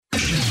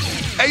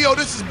Hey yo,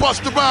 this is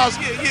Busta Rhymes.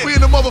 We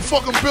in the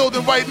motherfucking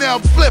building right now.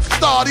 Flip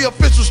Star, the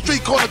official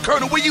street corner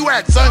colonel. Where you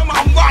at, son?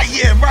 I'm right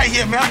here,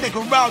 man. I'm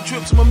making a round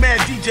trip to my man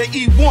DJ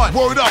E1.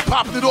 Word up,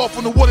 popping it off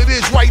on the What It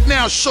Is right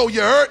now show,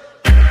 you heard?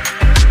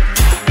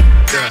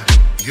 Yeah.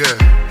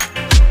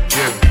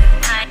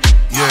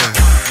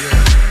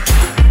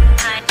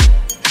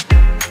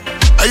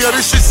 Hey yo,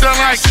 this shit sound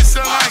like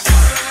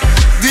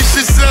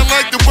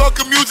the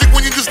welcome music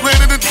when you just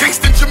landed in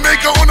Kingston,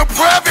 Jamaica on a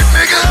private,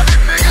 nigga.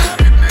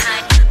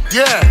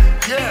 Yeah.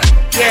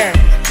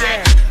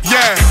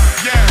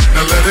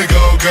 Now let it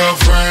go,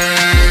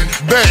 girlfriend.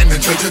 Bang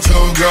and touch your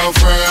toe,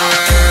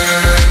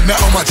 girlfriend. Now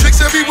all my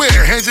chicks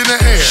everywhere, hands in the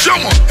air. Show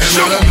 'em,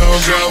 show 'em. Let 'em know,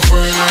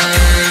 girlfriend.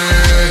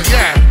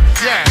 Yeah.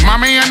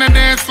 Mommy on the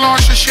dance floor,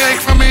 she shake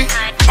for me.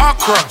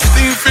 Okra,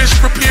 steamed fish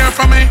prepare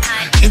for me.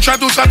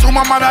 Introduce her to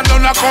my mother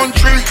down the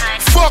country.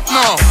 Fuck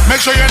no, make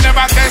sure you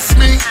never test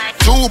me.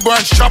 2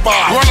 bunch chopper,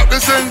 roll up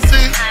the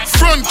Sensi.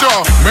 Front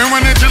door, me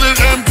run it till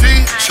it's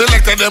empty.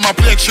 Selected them a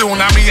play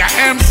tune, and me a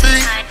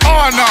MC.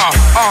 Oh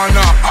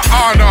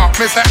no,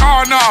 me say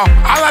oh no.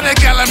 All of the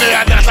gal in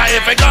there, that's how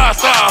if it goes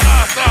so.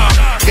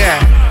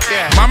 Yeah.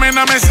 Mommy in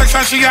my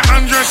section, she get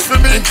undressed for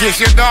me. In case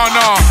you don't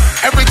know,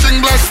 everything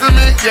blessed for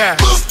me. Yeah.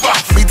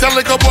 Me tell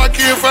the boy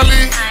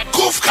carefully.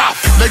 Goof cough,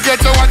 they get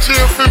to watch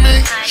here for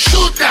me.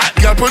 Shoot that,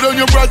 girl, put on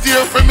your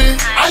brassiere for me.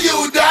 Are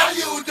you that?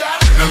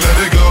 Now let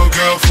it go,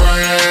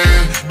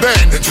 girlfriend.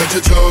 Bang and touch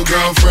your toe,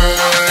 girlfriend.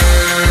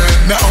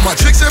 Now all my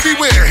chicks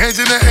everywhere, hands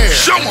in the air.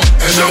 Show 'em,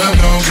 and let 'em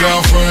know,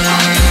 girlfriend.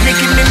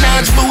 Nicki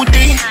Minaj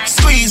booty,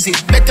 squeeze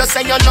it. Better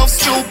say your love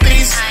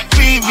stupid.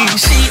 Baby,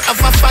 she have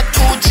a fat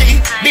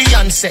Gucci.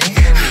 Beyonce,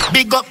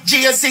 big up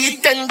Jay-Z.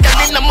 10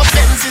 gal in my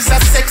Benz is a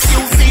sex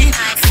UV.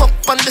 Fuck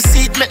on the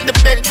seat, make the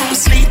bedroom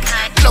sleep.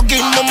 Plug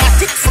in my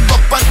matic, fuck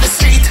up on the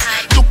street.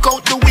 Look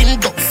out the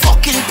window,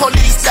 fucking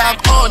police dog.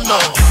 Oh no,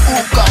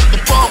 who got the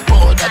pump?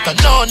 That I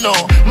no.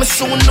 Me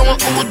soon know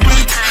who would do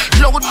it.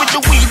 Load with the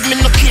weed, me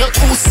no care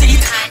who see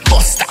it.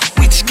 Busta,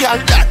 which girl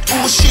that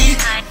who she?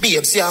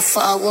 Babes, you're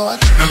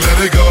forward. Now let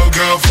it go,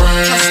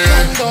 girlfriend.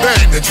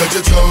 Bang and touch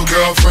your toe,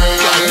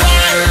 girlfriend.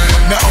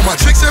 Now all my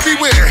chicks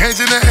everywhere, hands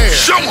in the air.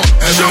 Show 'em,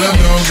 and let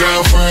 'em know,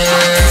 girlfriend.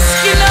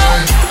 You know,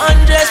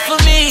 undress for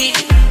me.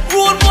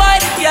 Rude boy,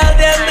 the girl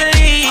them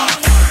believe.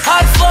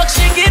 Hot fuck,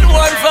 she get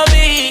one for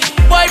me.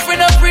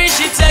 Boyfriend a free,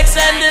 she text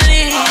and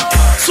delete.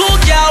 2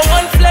 gal,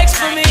 1 flex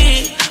for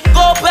me.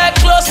 Go back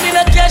close, me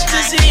no catch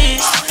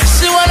disease.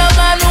 She want a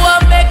man who a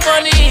make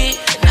money.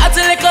 Not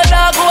a little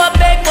dog who a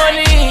beg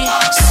money.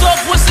 So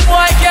pussy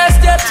boy can't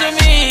step to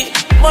me.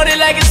 Money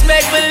like it's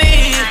make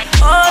believe.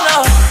 Oh no,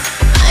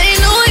 I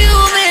know you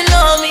may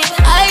know me.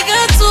 I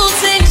got 2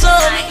 things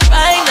on me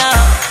right now.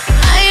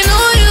 I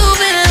know you've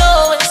been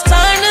low. It's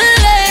time to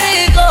let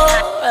it go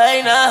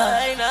right now.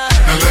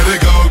 Now let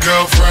it go,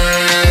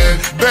 girlfriend.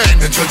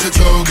 Bang and touch your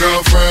toe,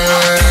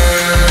 girlfriend.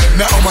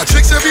 Now all my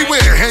chicks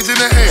everywhere, hands in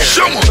the air.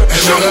 Show 'em,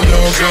 and let 'em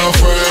know,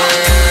 girlfriend.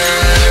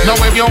 Now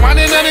if you're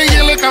running and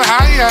you looking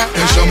higher,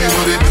 then show me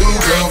what it do,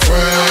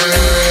 girlfriend.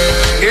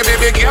 Hey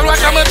baby girl,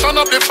 watch I'ma turn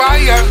up the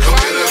fire. Come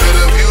get a bit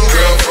of you,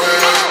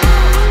 girlfriend.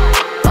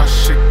 Oh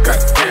shit,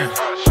 goddamn.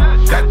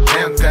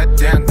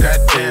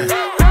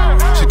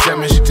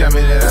 She tell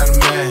me that I'm the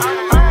man.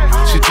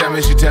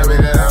 She tell me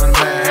that I'm the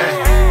man.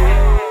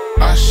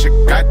 Oh shit,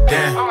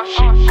 goddamn.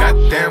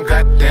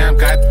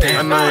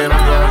 I know you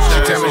know. She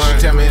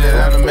tell me that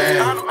I'm the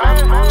man.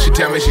 She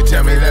tell me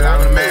that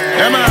I'm the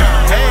man.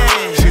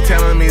 Hey. She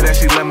telling me that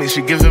she love me.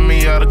 She giving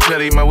me all the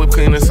cutty. My whip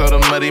clean is so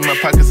muddy. My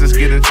pockets is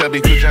getting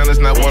chubby. Kujanna's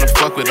not wanna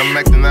fuck with. I'm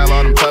acting out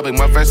all in public.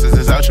 My verses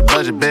is out your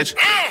budget, bitch.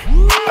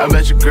 I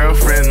bet your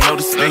girlfriend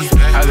noticed me.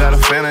 I got a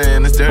Fanta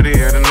and it's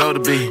dirtier than know to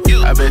be.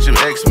 I bet your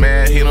ex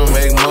man, he don't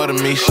make more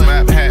than me.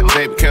 Snap hat,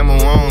 baby,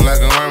 camel on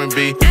like an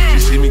R&B. She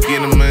see me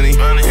getting money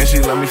and she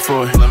love me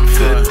for it.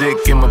 Good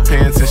dick in my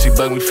pants and she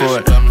bug me for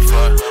it.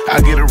 I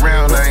get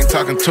around, I ain't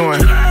talking to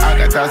him. I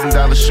got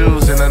 $1,000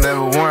 shoes and I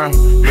never wore them.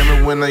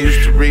 Remember when I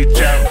used to reach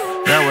out?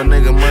 Now a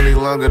nigga money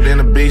longer than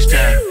a beach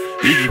town.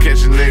 You can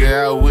catch a nigga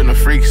out with no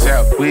freaks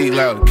out. Weed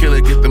loud,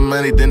 killer get the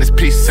money, then it's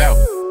peace out.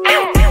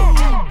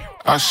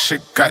 Oh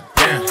shit,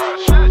 goddamn.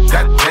 She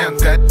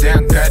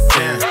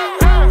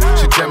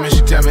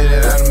tell me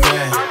that I'm the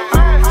man.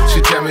 She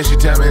tell me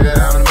that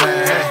I'm the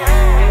man.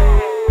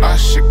 Oh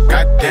shit,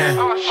 goddamn.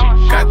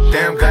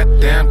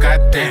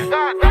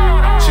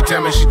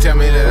 She tell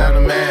me that I'm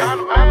the man.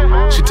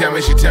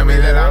 She tell me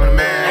that I'm the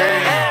man.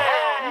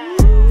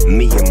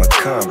 Me and my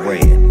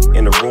comrade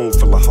in a room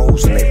full of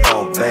hoes and they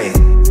all bad.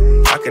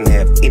 I can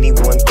have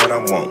anyone that I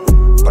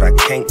want, but I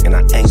can't and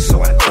I ain't,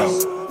 so I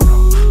don't.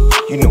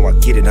 You know I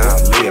get it how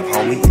I live,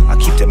 homie. I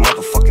keep that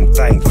motherfucking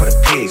thing for the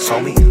pigs,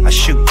 homie. I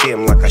shoot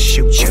them like I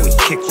shoot you and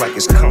kick like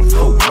it's kung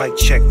fu. Mic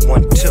check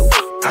 1, 2.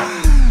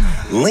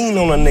 Lean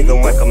on a nigga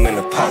like I'm in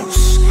the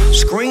post.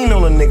 Screen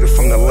on a nigga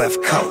from the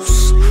left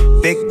coast.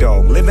 Big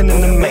dog, living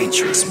in the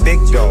matrix. Big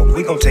dog,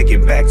 we gon' take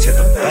it back to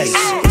the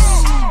basics.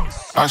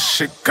 Oh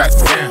shit,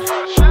 goddamn.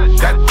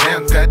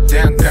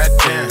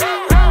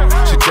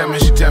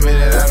 She tell me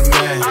that I'm the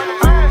man.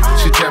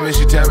 She tell me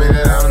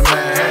that I'm the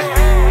man.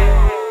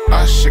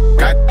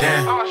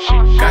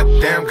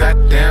 goddamn,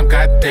 goddamn,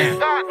 goddamn.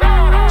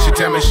 She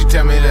tell me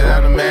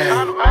that I'm the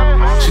man.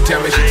 She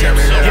tell me that I'm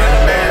the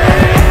man.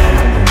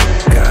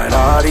 Got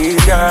all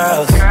these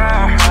girls,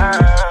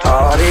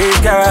 all these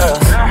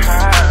girls.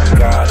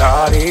 Got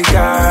all these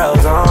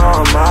girls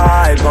on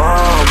my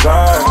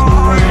bumper.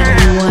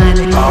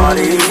 All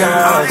these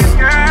girls,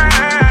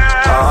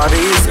 all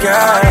these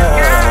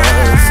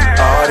girls,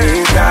 all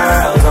these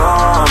girls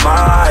on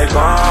my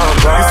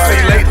bumper. You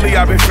see, lately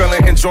I've been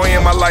feeling,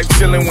 enjoying my life,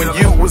 chilling. When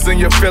you was in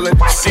your feeling,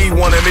 she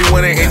wanted me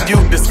winning, and you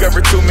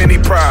discovered too many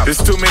problems.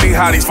 There's too many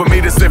hotties for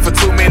me to sit for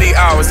too many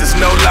hours. There's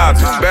no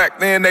logic. Back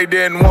then they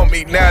didn't want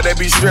me, now they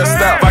be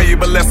stressed out.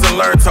 Valuable lesson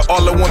learned to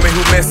all the women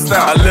who missed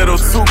out. A little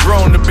too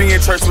grown to be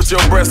in church with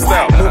your breast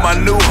out. Move my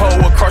new hoe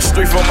across the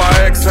street from my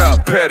ex house.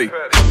 Petty,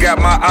 got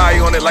my eye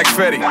on it like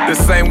Fetty. The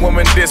same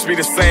woman diss me,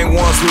 the same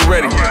ones who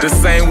ready. The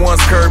same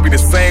ones curvy, the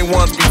same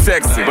ones be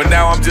texting. But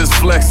now I'm just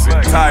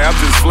flexing. Ty, I'm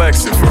just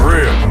flexing for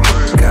real.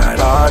 Got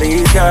all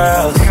these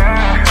girls,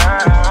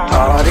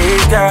 all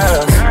these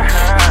girls.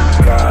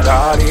 Got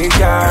all these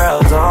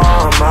girls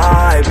on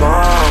my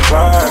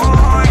bumper.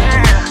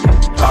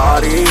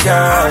 All these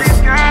girls,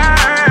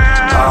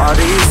 all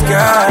these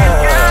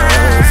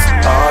girls,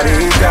 all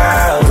these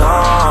girls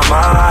on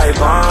my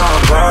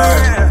bumper.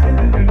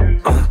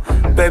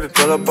 Baby,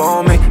 pull up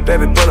on me,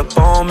 baby, pull up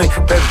on me,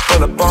 baby,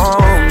 pull up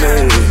on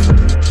me.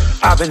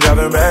 I've been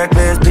driving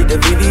reckless, beat the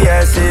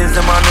VVS's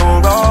in my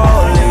new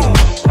Rollie.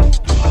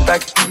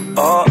 Back it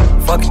up,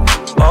 fuck it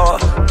up,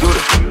 you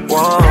the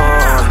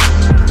one.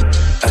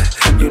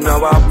 You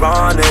know I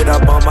run it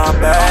up on my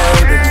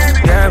baby.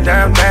 Damn,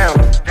 damn, damn.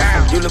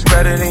 You look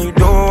better than you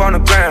do on the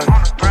ground.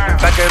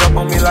 Back it up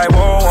on me like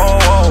whoa, whoa,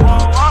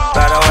 whoa.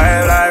 By the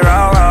way, like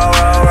roll, roll,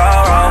 roll,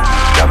 roll, roll.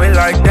 Got me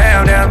like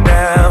damn, damn,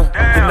 damn.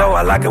 You know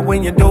I like it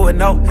when you do it,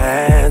 no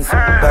hands.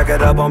 Back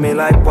it up on me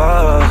like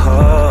whoa.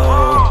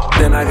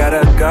 Then I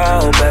gotta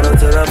go, pedal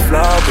to the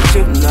floor, but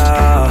you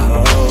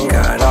know.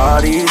 Got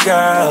all these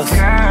girls,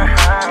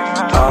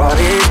 all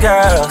these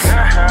girls.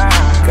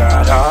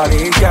 Got all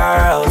these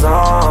girls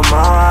on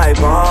my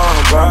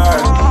bumper.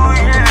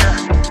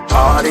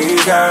 All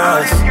these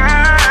girls,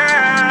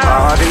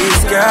 all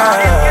these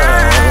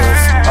girls,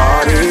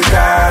 all these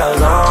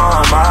girls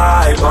on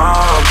my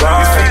bumper.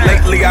 You see,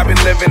 lately I've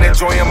been living,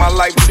 enjoying my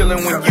life,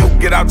 chilling. When you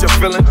get out your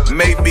feeling,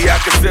 maybe I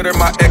consider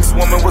my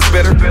ex-woman was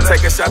bitter.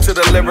 Take a shot to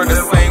the liver,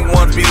 the same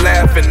ones be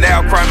laughing,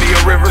 now cry me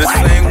a river. The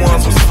same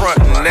ones was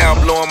frontin', now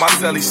blowing my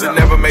celly. She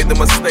never made the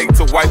mistake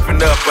to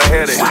wiping up a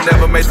headache. She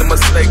never made the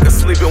mistake of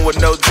sleeping with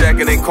no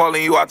jacket. Ain't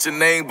calling you out your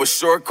name, but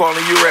sure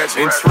calling you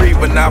ratchet. Intrigued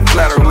but not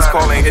flattered, who's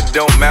calling it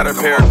don't matter.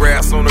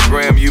 Paragraphs on the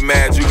gram, you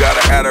mad, you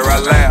gotta add her, I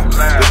laugh.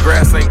 The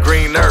grass ain't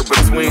greener,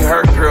 between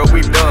her, girl,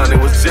 we done. It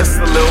was just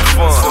a little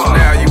fun. So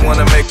now you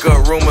wanna make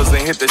up rumors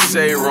and hit the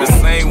shade room. The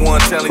same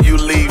one telling you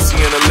leave, she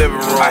in the living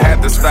room. I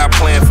had to stop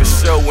playing for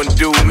show and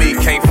do me.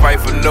 Can't fight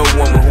for no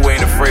woman who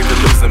ain't afraid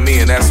of losing me,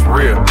 and that's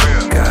real.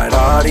 Got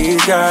all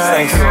these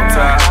girls,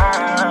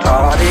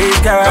 all these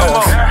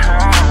girls.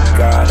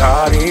 Got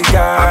all these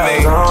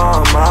girls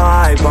on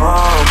my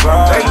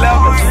bumper. They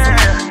love us.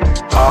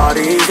 All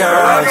these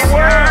girls,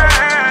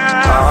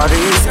 all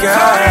these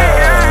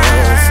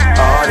girls,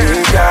 all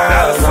these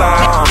girls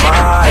on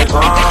my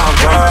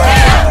bumper.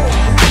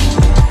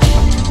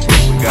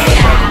 Got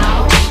another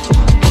one.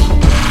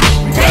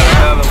 Got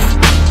another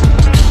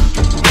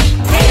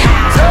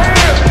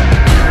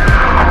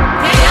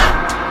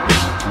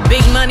one.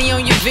 Big money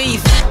on your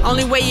visa.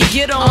 Only way you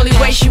get her, only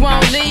way she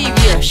won't leave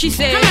you. She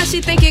said, how much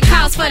she think it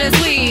costs for this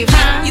weave,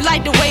 huh? You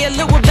like the way it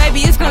look, well,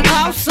 baby, it's gonna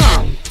cost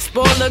some.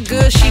 Spoil her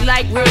good, she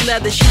like real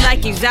leather. She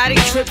like exotic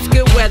trips,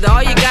 good weather.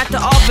 All you got to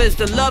offer is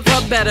to love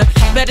her better.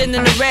 Better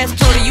than the rest.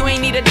 Told her you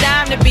ain't need a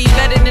dime to be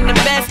better than the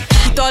best.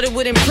 You thought it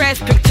would impress,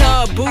 picked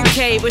her a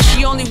bouquet, but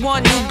she only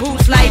want new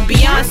boots like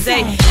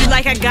Beyonce. You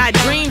like I got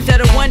dreams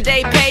that'll one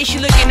day pay. She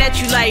looking at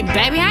you like,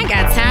 baby, I ain't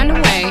got time to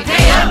wait.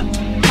 Hey up.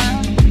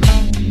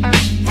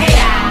 Hey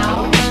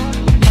out.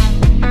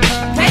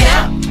 Hey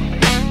up.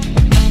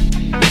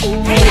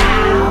 Hey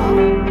out.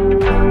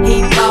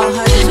 He bought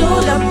her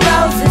tulip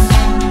roses,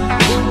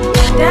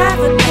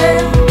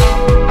 daffodil.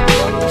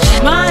 She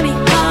money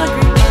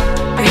hungry,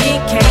 but he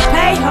can't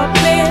pay her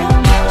bill.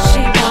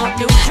 She want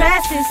new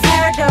dresses,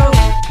 hairdo,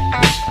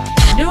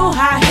 new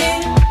high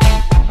heel.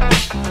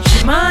 She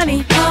money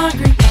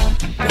hungry,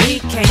 but he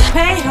can't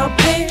pay her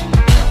bill.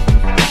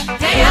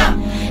 Hey up.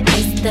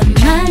 It's the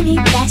money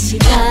that she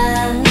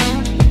loves,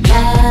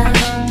 love,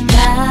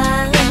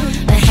 love,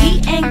 but he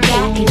ain't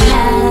got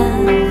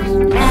enough,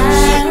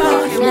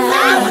 love,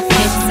 love.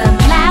 Pick some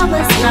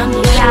flowers from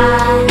the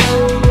yard,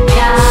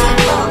 yard,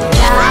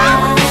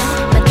 yard,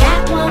 but that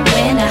won't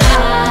win a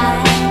heart.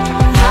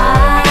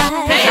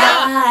 Hey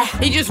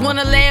up. He just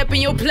wanna lay up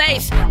in your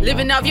place,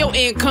 living off your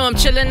income,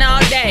 chilling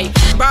all day.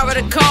 Borrow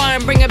the car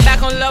and bring it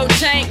back on low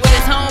tank with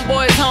his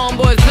homeboys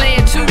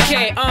playing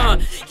 2K.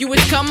 You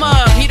would come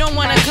up, he don't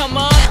wanna come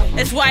up.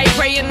 That's why he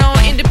praying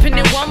on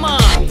independent woman.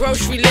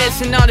 Grocery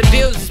list and all the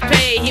bills is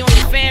paid. He on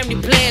your family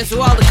plan,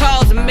 so all the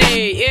calls are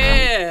made.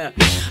 Yeah.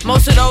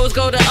 Most of those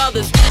go to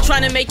others,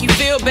 trying to make you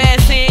feel bad,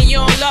 saying you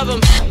don't love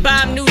them. Buy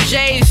him new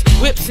J's,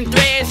 whips and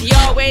threads. He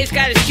always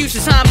got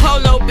excuses on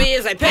polo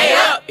biz. Like, pay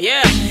up,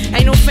 yeah.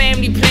 Ain't no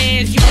family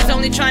plans. You was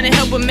only trying to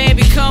help a man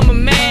become a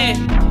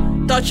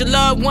man. Thought your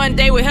love one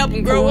day would help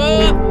him grow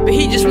up, but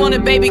he just want a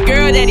baby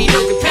girl that he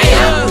knew could pay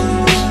up.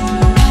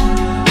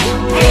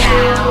 Pay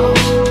out.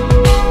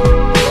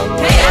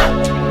 Pay out.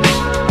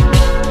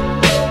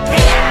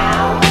 Pay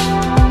out.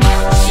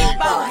 She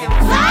bought him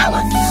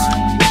flowers.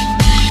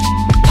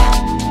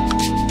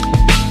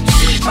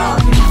 She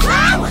bought him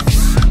flowers.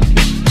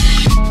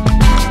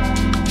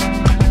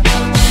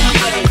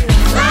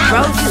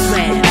 Roses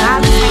red,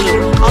 violets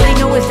blue. All he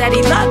know is that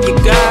he love you,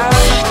 girl.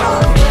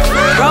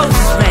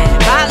 Roses red,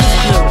 violets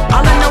blue.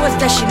 All I know is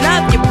that she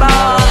love you,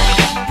 boy.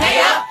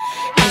 Pay up.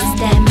 It's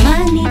that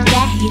money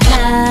that he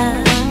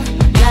love,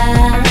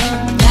 love,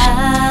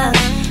 love.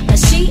 But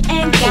she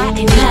ain't got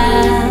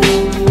enough,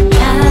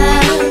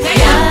 love,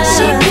 love.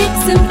 She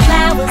picks some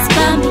flowers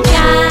for me,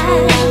 yeah,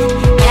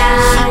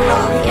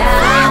 yeah,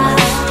 yeah.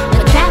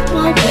 But that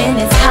won't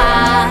when it's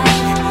hot,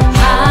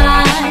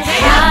 hot,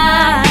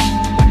 hot.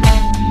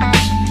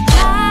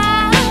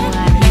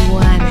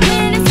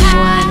 When it's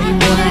hot,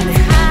 when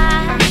it's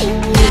hot.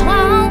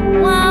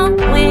 Won't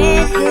when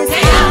it's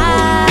hot.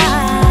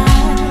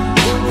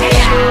 Pay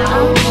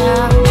out,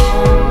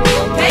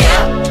 pay out, pay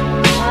out,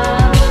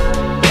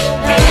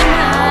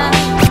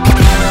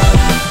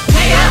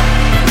 pay out,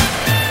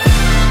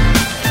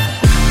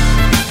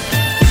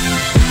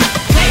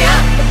 pay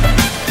out.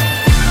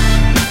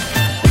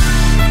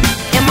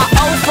 And my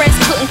old friends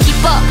couldn't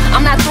keep up.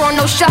 I'm not throwing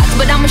no shots,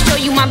 but I'ma show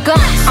you my gun.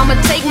 I'ma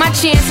take my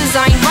chances,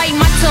 I ain't biting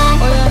my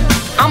tongue.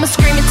 I'ma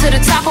scream it to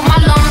the top of my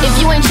lungs. If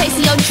you ain't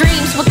chasing your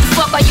dreams, what the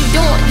fuck are you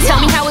doing?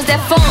 Tell me how is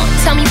that fun?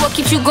 Tell me what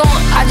keeps you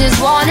going? I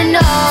just wanna know.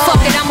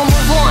 Fuck it, I'ma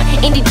move on.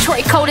 In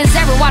Detroit, cold as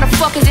ever, why the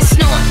fuck is it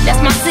snowing? That's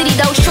my city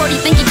though, shorty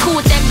think you cool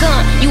with that gun.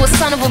 You a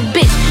son of a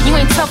bitch, you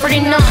ain't tougher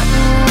than none.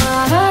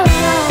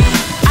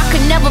 I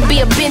could never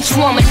be a bench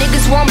woman.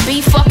 Niggas won't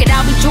be, fuck it,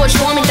 I'll be George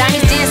Foreman.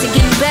 Diamonds dancing,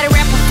 getting better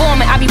at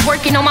performing. I be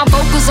working on my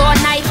vocals all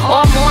night,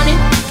 all morning.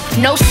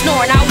 No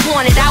snoring, I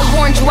want it, I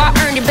warned you, I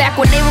earned it back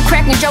when they were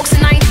cracking jokes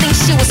and I ain't think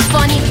shit was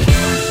funny.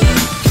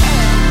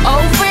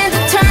 Old friends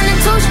are turning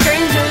to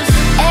strangers.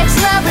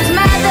 Ex-lovers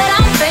mad that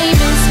I'm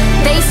famous.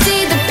 They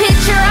see the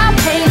picture I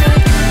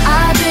painted.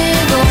 I've been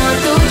going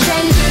through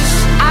changes.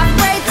 I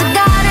prayed to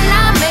God and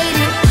I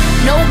made it.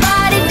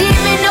 Nobody did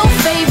me no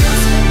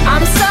favors.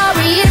 I'm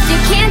sorry if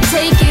you can't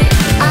take it.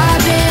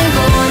 I've been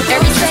going through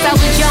ever since I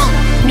was young,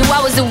 knew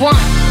I was the one.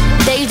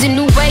 Days a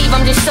new wave,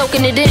 I'm just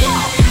soaking it in.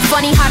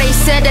 Funny how they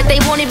said that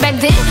they wanted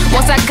back then.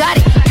 Once I got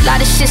it, a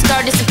lot of shit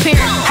started disappearing.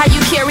 How you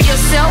carry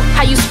yourself,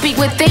 how you speak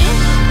within.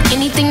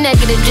 Anything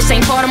negative just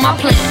ain't part of my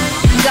plan.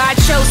 God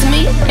chose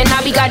me, and I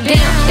be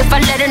goddamn if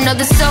I let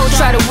another soul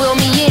try to will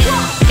me in.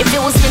 If it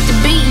was meant to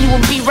be, you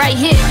would be right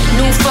here.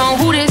 New phone,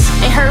 who this?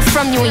 Ain't heard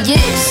from you in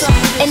years.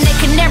 And they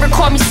could never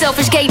call me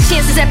selfish, gave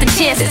chances after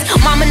chances.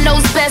 Mama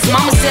knows best,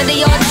 mama said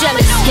they all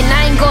jealous. And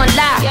I ain't gonna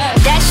lie,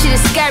 that shit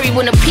is scary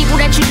when the people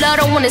that you love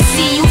don't wanna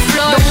see you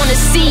flourish. Don't wanna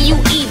see you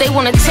eat, they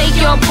wanna take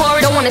your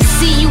porridge. Don't wanna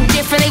see you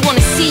different, they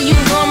wanna see you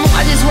normal.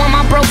 I just want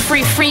my bro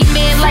free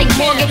man like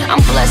Morgan.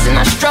 I'm blessed and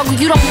I struggle,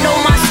 you don't know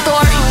my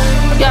story.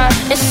 Yeah,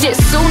 and shit,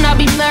 soon I'll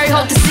be married.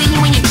 Hope to see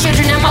you and your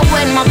children at my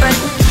wedding, my baby.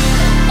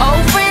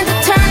 Old friends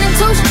are turning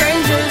to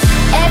strangers.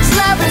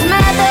 Ex-lovers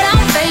mad that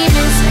I'm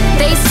famous.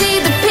 They see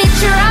the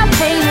picture I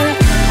painted.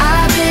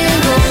 I've been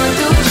going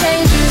through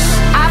changes.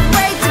 I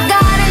prayed to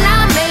God and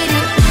I made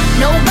it.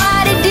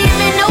 Nobody did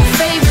me no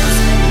favors.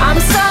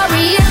 I'm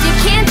sorry if you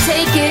can't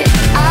take it.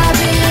 I've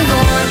been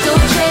going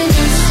through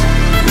changes.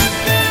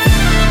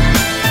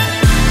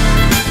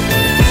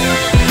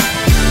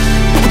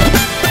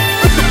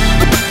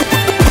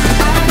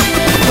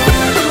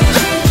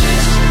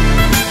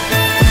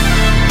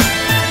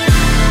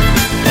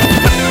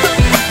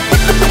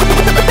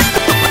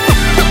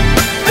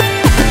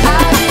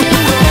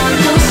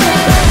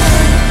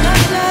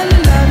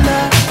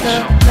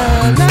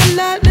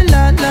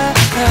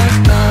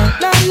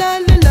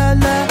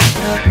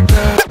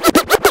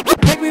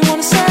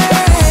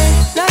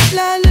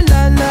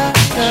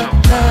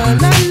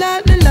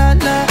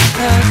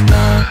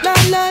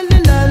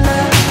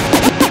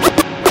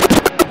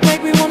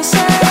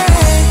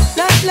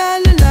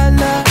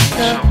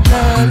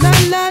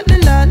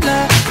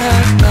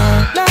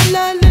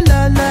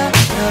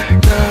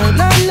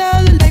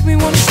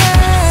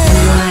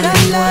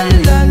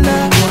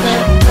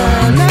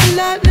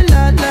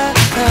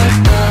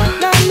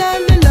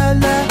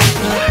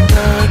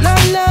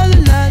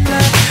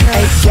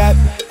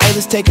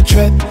 Take a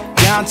trip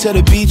down to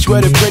the beach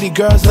where the pretty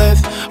girls live.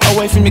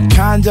 Away from your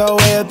condo,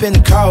 way up in the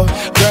cold.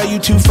 Girl, you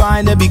too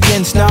fine to be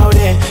getting snowed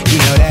in. You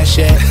know that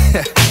shit.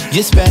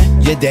 You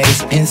spend your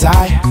days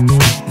inside.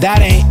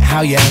 That ain't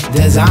how you're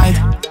designed.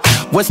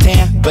 Was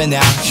tan, but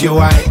now you're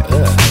white.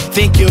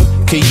 Think you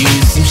could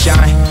use some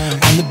shine.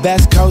 On the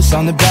best coast,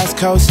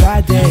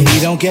 side days. We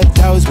don't get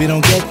those.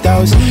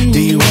 Do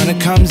you wanna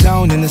come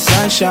zone in the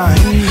sunshine?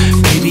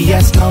 Baby,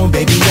 yes, no,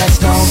 baby, yes,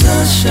 no.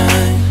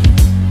 sunshine.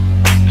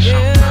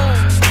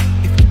 Yeah.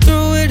 If you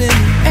threw it in the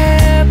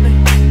air,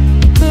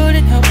 babe,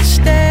 couldn't help but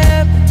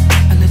stare.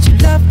 I let you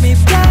love me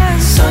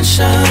blind,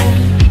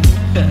 sunshine.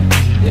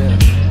 Yeah.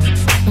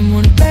 I'm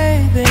gonna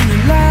bathe in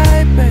your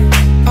light, babe,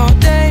 all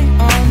day,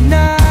 all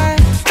night,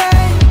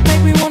 babe.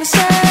 Make me wanna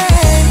say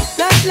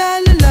la la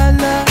la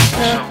la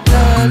la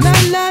la la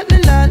la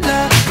la la la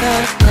la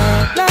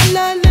la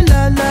la la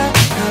la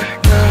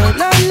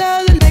la la.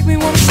 Make me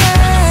wanna say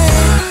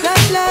la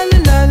la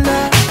la la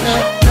la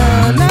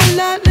la la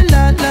la la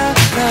la la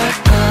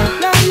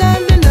la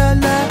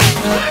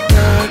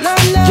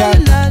la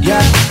la la.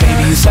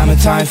 Baby, you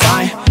summertime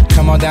fine.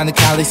 Come on down to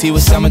Cali, see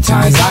what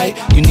summertime's like.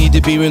 You need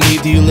to be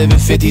relieved, you live in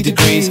 50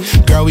 degrees.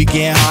 Girl, we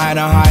getting high on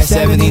a high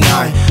 79.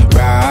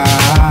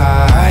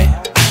 Right,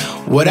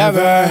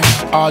 whatever.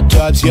 All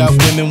dubs, yup,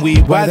 women,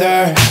 we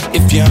weather.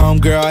 If your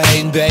homegirl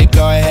hating, babe,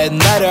 go ahead and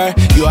let her.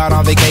 You out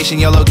on vacation,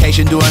 your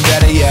location doing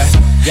better, yeah.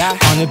 Yeah,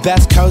 on the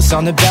best coast,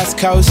 on the best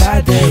coast.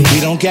 We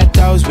don't get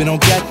those, we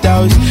don't get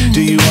those.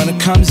 Do you wanna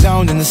come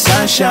zone in the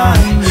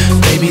sunshine?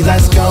 Baby,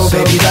 let's go,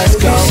 baby, let's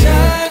go.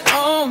 Shine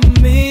on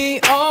me,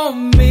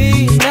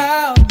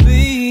 now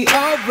be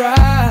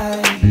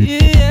alright.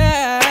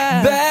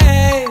 Yeah,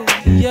 babe,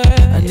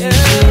 yeah, I need you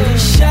to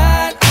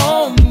shine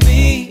on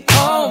me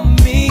all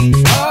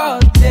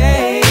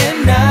day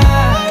and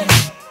night.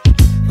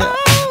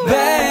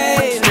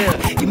 Babe,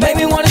 you make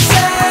me wanna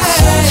say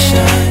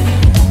sunshine.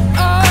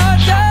 Oh,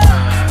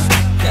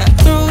 yeah.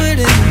 Threw it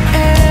in the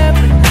air,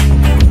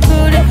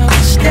 couldn't help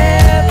but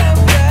stare.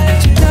 But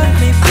you love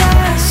me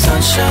blind,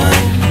 sunshine.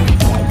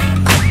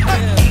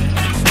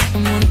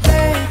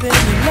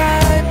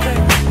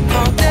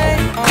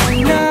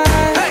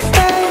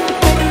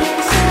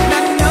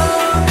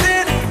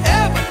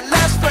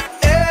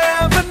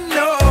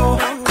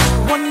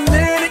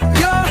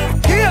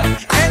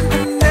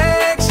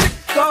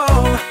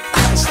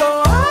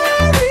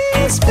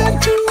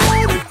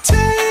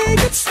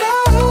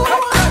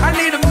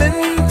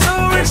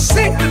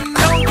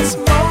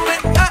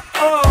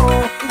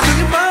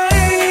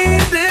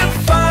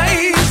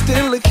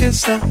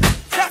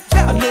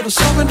 A little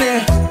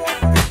souvenir.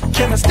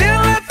 Can I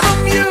steal it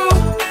from you?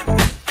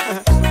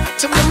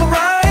 To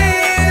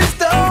memorize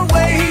the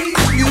way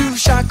you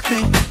shock me,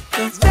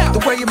 the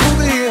way you move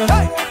it here.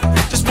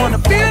 Just wanna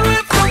feel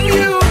it from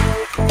you.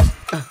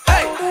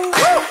 Hey,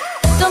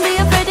 don't be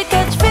afraid to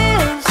catch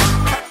feels.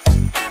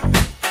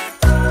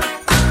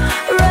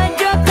 Ride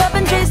your cup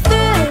and chase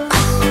thrills.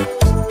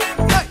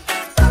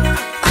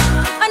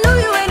 I know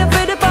you ain't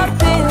afraid to pop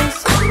pills.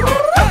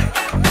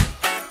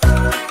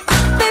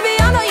 Baby,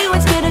 I know you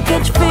ain't scared to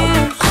catch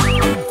feels.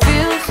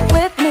 Feels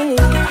with me.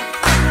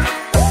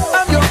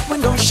 I'm your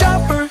window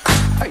shopper.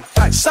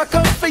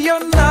 Sucker for your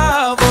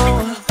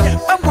novel.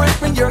 I'm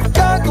wearing your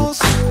goggles.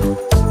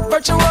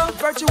 Virtual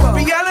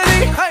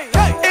reality.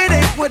 It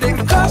ain't what it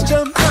cost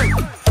you.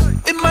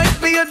 It might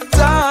be $1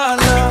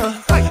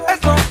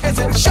 as long as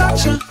it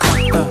shocks you.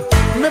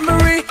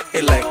 Memory,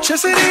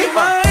 electricity.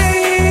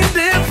 Mind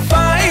if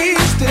I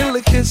steal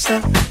a kiss?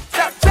 A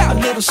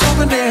little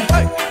souvenir.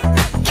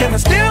 Can I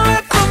steal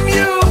it from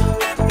you?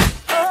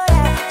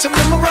 To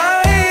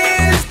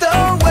memorize the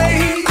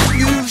way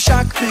you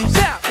shock me,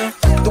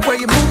 the way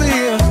you move it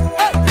here.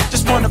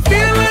 Just wanna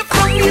feel it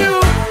from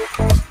you.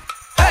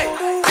 Hey,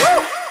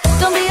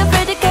 don't be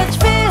afraid to catch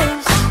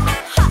feels.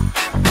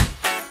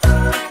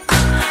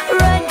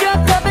 Ride your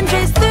cup and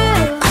chase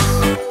thrills.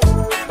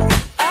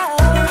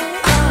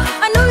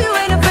 I know you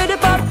ain't afraid to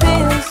pop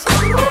pills.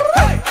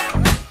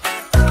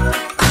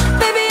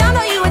 Baby, I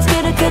know you ain't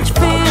scared to catch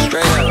feels.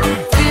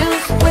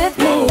 Feels with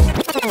me.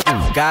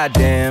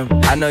 Goddamn,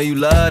 I know you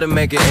love to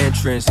make an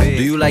entrance. Do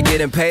you like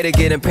getting paid or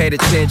getting paid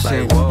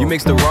attention? You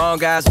mix the wrong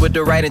guys with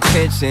the right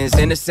intentions.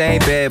 In the same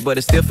bed, but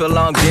it still feel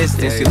long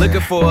distance. You're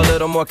looking for a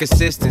little more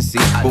consistency,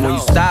 but when you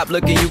stop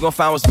looking, you gon'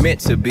 find what's meant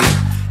to be.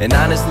 And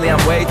honestly,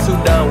 I'm way too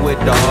done with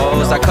the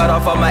hoes. I cut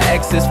off all my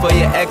exes for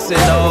your X and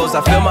O's.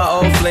 I feel my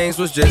old flings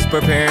was just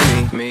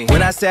preparing me.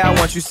 When I say I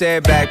want you, say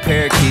it back,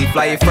 parakeet.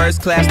 Fly your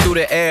first class through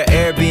the air,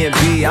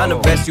 Airbnb. I'm the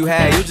best you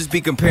had, you just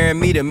be comparing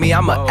me to me.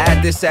 I'ma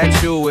add this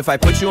at you. If I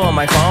put you on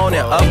my phone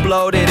and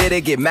upload it,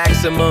 it'll get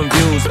maximum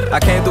views.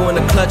 I came through in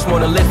the clutch more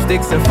than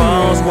lipsticks and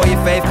phones. Wore your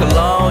fave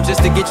cologne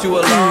just to get you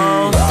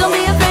alone. Don't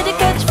be afraid to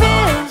catch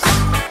feels.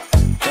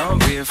 Don't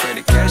be afraid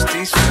to catch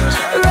these feels.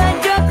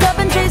 Ride your cup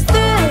and chase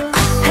thrills.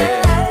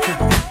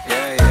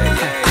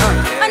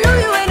 I know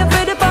you ain't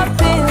afraid to pop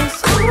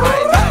pills.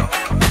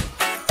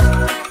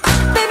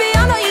 Baby, I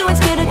know you ain't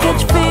scared to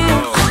catch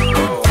feels.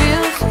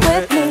 Feels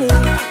with me.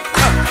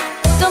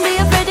 Don't be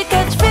afraid to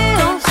catch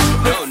feels.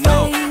 No.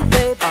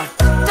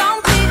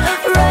 Don't be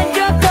afraid. Ride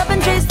your cup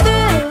and chase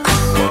thrills.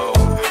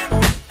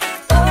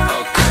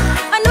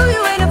 I know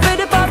you ain't afraid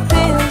to pop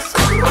pills.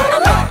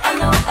 I know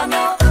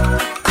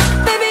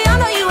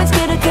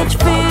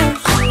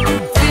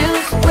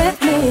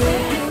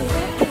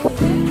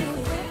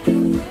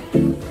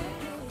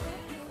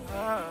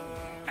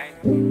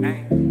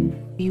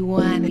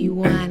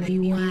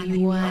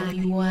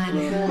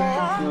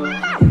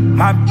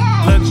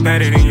look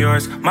better than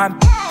yours. My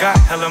got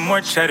hella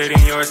more cheddar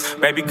than yours.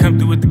 Baby, come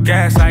through with the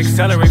gas, I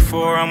accelerate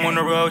for her. I'm on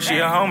the road, she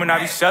at home and I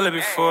be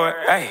celibate for her.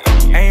 Hey,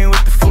 ain't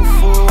with the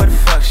foo-foo, what the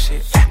fuck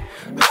shit.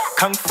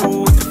 Kung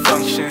fu with the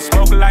function.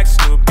 Smoke like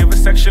Snoop, give a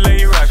sexual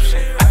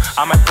eruption.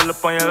 I might pull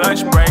up on your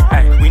lunch break.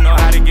 Ay, we know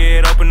how to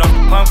get open up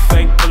the pump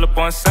fake. Pull up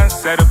on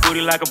Sunset, a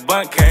booty like a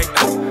bun cake.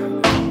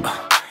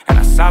 And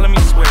I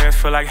solemnly swear, it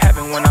feel like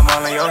heaven when I'm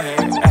all in your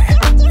head. Ay,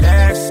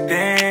 let's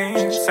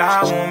dance,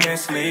 I won't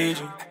mislead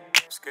you.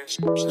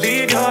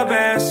 Leave your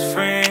best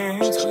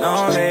friends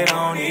alone, they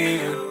don't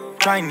need you.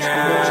 Right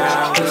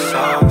now, it's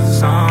all the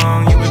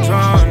song you were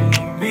drawn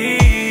to me.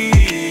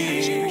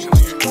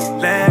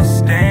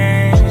 Let's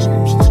dance,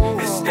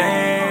 let's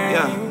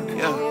dance.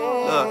 Yeah,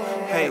 look,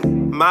 hey,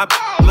 my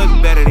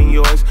look better than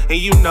yours. And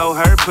you know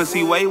her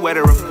pussy way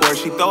wetter, of course.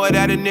 She throw it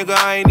at a nigga,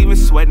 I ain't even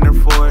sweating her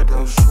for it.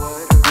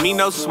 Me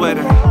no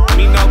sweater,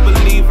 me no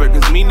believer,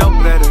 cause me no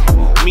better.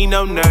 Me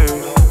no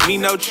nerd, me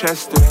no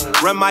Chester.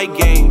 Run my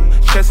game,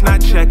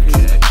 chestnut checkers.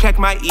 Check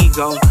my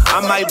ego,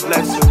 I might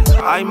bless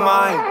her, I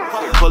might.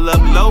 Pull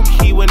up low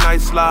key when I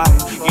slide.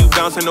 You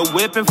bounce in the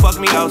whip and fuck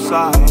me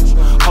outside.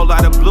 Whole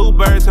lot of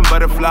bluebirds and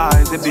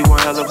butterflies, it be one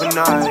hell of a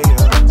night.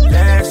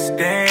 Let's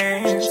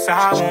dance,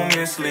 I won't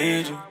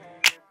mislead you.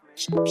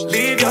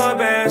 Leave your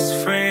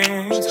best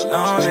friends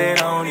alone, they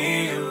don't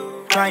need you.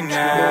 Right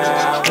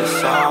now,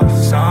 it's all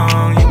the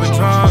song you were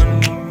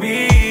drawn to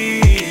me.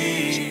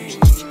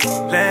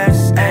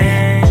 Let's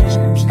dance,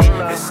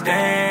 let's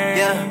dance.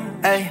 Yeah,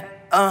 hey,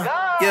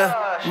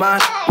 yeah,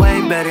 mine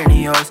way better than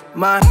yours.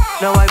 Mine,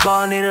 no white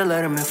ball, need a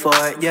letterman for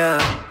it, yeah.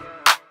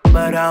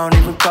 But I don't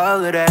even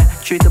call it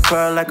that. Treat the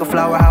pearl like a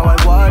flower, how I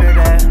water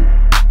that.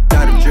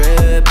 Got it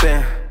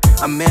drippin',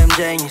 I'm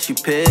MJ and she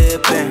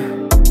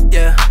pippin',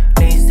 yeah.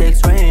 Need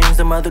 6 rings,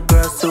 them other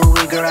girls too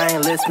eager, I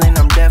ain't listening,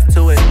 I'm deaf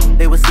to it.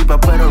 They would sleep, I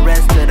put a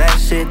rest to that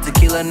shit.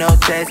 Tequila, no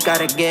taste,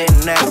 gotta get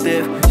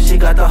inactive. She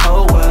got the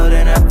whole world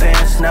in her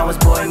pants. Now it's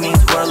boy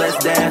meets world,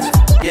 let's dance,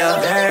 yeah.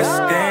 Let's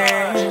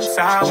dance,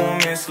 I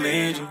won't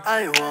mislead you.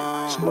 I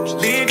won't.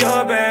 Leave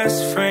your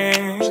best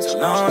friends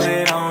alone,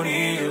 they don't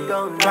need you.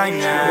 Right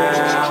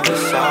now,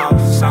 it's all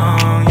the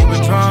song you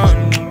were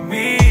drawn to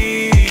me.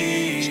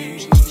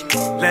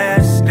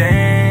 Let's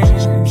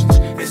dance,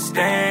 let's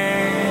dance.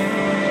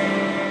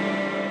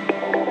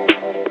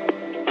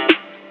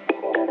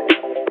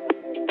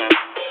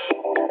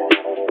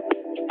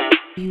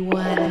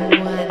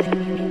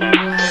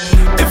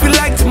 If you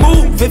like to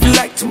move, if you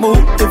like to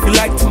move, if you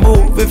like to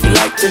move, if you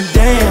like to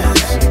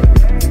dance,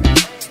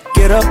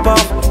 get up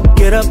off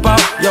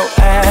your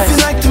ass. If you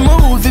like to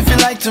move, if you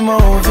like to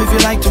move, if you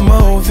like to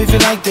move, if you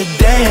like to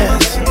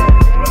dance,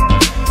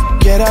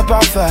 get up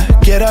off of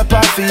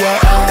your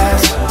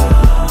ass.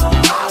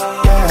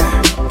 Yeah,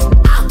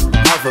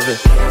 off of it.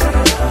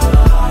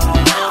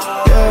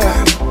 Yeah,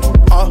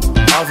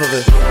 off of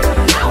it.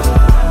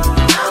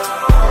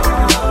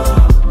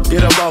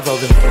 Get up off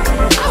of it.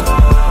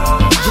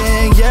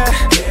 Yeah.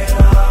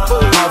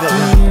 Off of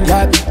it.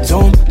 Yep,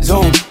 zoom.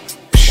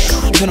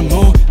 To the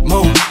moon.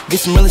 Get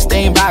some real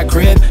estate and buy a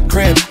crib.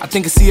 I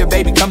think I see a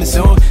baby coming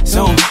soon.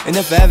 And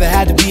if I ever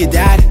had to be a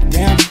dad,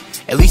 damn,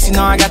 at least you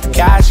know I got the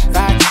cash.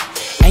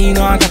 And you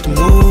know I got the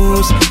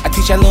moves. I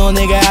teach that little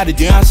nigga how to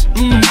dance.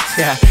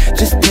 Yeah,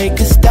 just take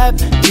a step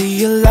to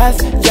your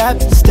left.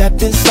 Yep,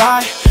 step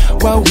inside.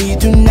 What we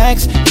do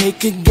next,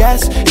 take a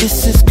guess.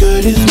 It's as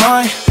good as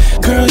mine.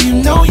 Girl, you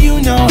know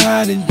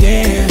how to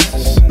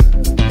dance.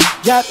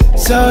 Yep,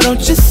 so don't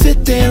just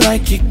sit there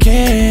like you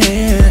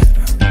can't.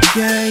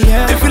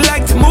 Yeah. If you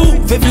like to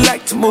move, if you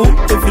like to move,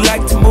 if you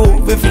like to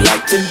move, if you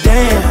like to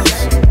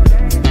dance,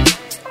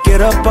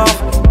 get up off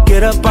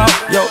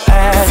your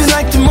ass. If you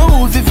like to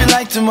move, if you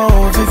like to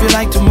move, if you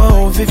like to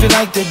move, if you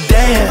like to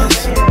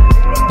dance,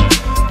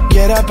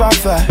 get up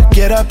off of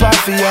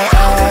your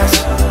ass.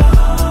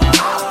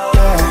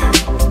 Yeah,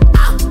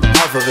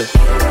 off of it.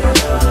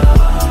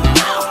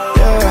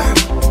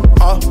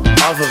 Yeah,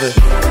 off of it.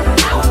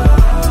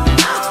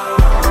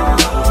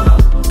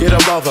 Get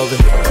up off of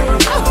it.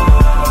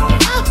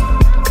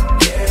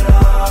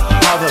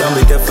 Don't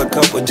be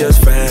difficult with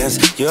just friends.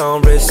 You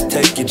don't risk,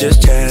 take you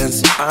just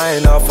chance. I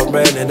ain't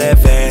offering in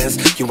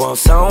advance. You want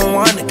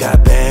someone that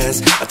got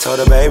bands. I told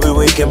her, baby,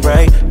 we can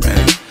break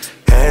bread.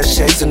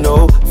 Handshakes and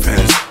no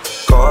friends.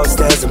 Go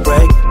upstairs and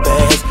break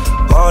beds.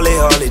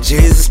 Holy,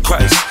 Jesus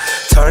Christ.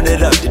 Turn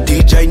it up to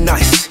DJ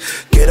Nice.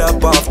 Get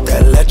up off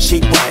that left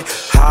cheek right.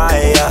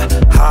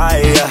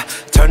 Higher.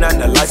 Turn on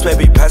the lights,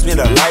 baby, pass me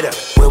the lighter.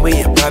 When we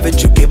in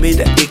private, you give me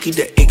the icky,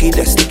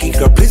 that sticky.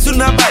 Girl, please do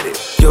not bite it.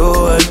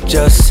 You're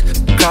just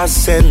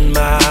crossing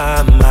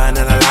my mind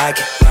and I like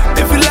it.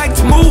 If you like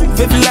to move,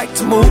 if you like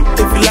to move,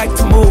 if you like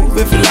to move,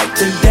 if you like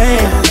to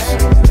dance,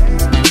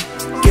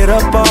 get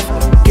up off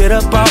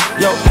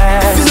your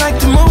ass. If you like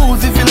to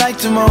move, if you like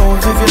to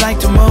move, if you like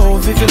to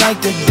move, if you like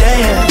to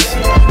dance,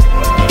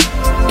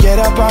 get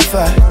up off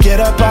of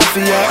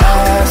your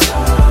ass.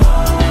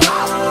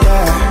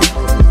 Yeah,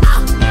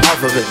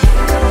 off of it.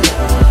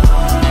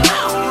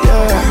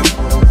 Yeah,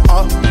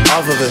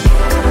 off of it.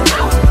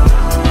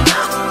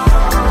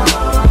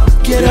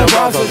 up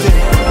off of it.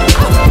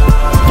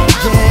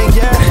 Yeah,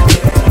 yeah.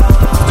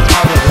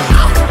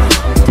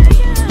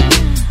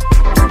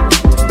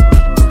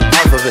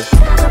 Off of it.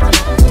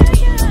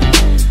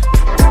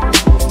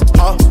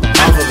 Off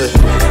of it.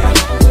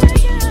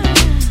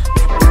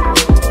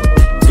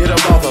 Get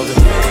up off of it.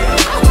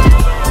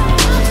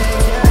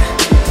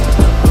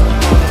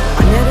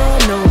 I never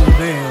know me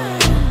very well.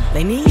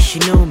 Lainey, she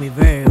know me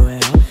very well.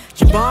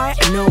 Jabari,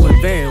 I know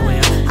her very well.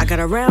 I got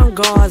around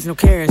guards, no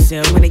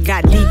carousel. When it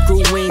got deep,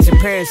 grew wings and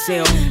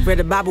parasail. Read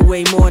the Bible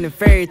way more than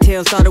fairy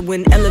tales. Started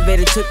when the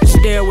elevator took the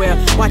stairwell.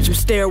 Watch them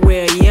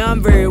stairwell, yeah,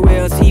 I'm very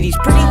well. See these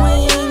pretty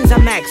wings,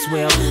 I'm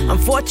Maxwell. I'm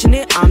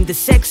fortunate, I'm the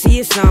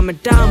sexiest. I'm a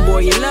dime boy,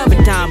 you love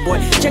a dime boy.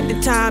 Check the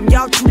time,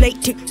 y'all too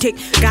late, tick tick.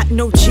 Got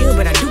no chill,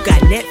 but I do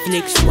got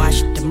Netflix.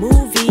 Watch the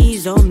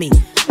movies on me.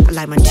 I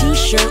like my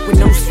t-shirt with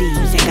no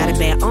sleeves. Ain't got a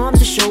bad arm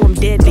to show I'm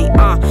deadly.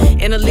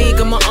 In a league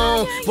of my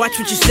own. Watch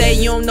what you say,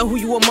 you don't know who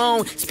you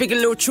among. Speak a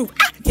little truth,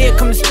 here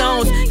come the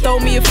stones. Throw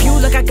me a few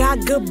like I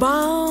got good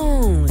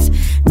bones.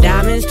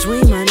 Diamonds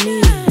between my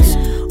knees,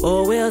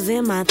 oils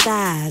in my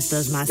thighs.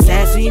 Does my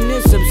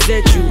sassiness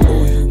upset you?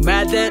 Oh, you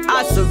mad that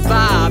I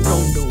survived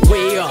on the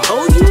way up?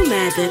 Oh, you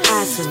mad that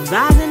I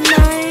survived and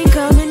I ain't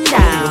coming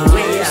down?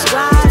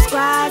 Squad,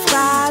 squad,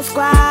 squad,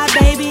 squad,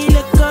 baby,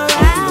 look around.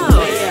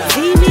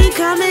 See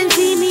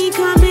me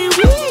coming,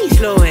 we ain't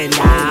slowing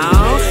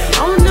down.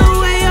 On the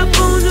way up,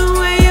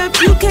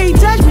 you can't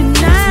touch me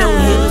now. Snow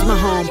Hill is my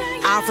home,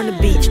 out from the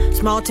beach.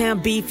 Small town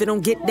beef, it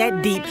don't get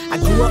that deep. I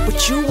grew up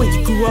with you and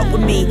you grew up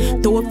with me.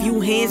 Throw a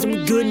few hands and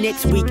we good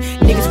next week.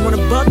 Niggas want a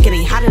buck, it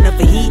ain't hot enough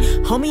for heat.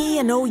 Homie,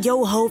 I know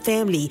your whole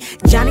family.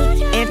 Johnny,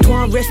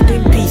 Antoine, rest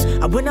in peace.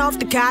 I went off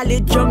to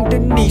college, young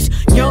Denise.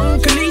 Young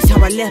Khalees,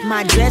 how I left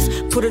my dress.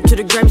 Put her to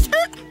the Grammys.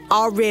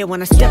 All red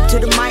when I step to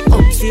the mic,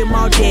 see them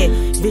all dead.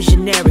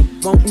 Visionary,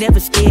 won't never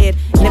scared.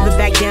 Never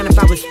back down if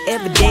I was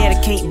ever dead.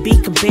 I can't be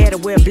compared. I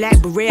wear a black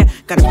beret.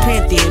 Got a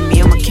panther in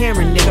me, I'm a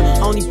Cameron nigga.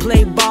 Only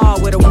play ball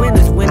with a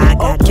winner's winner. I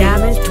got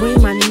diamonds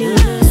between my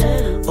knees,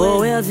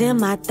 oils in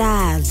my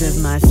thighs. Does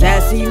my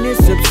sassiness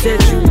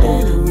upset you?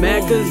 Oh, you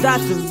mad cause I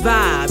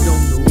survived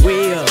on the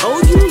way up?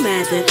 Oh, you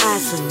mad that I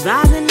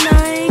survived and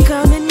I ain't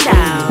coming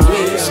down?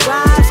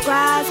 Squad,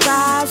 squad,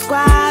 squad,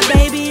 squad,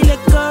 baby, look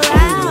around.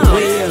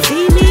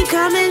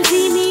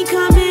 See me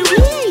coming, we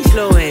ain't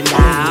slowing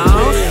down.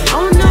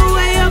 On the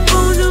way up,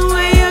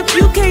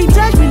 you can't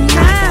touch me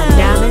now. I got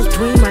diamonds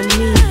between my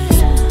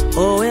knees,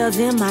 oils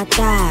in my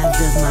thighs.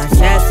 Does my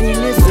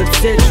sassiness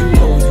upset you?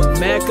 Oh, you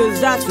mad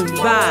cause I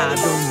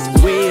survived on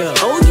the way up?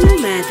 Oh,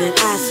 you mad that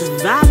I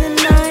survived and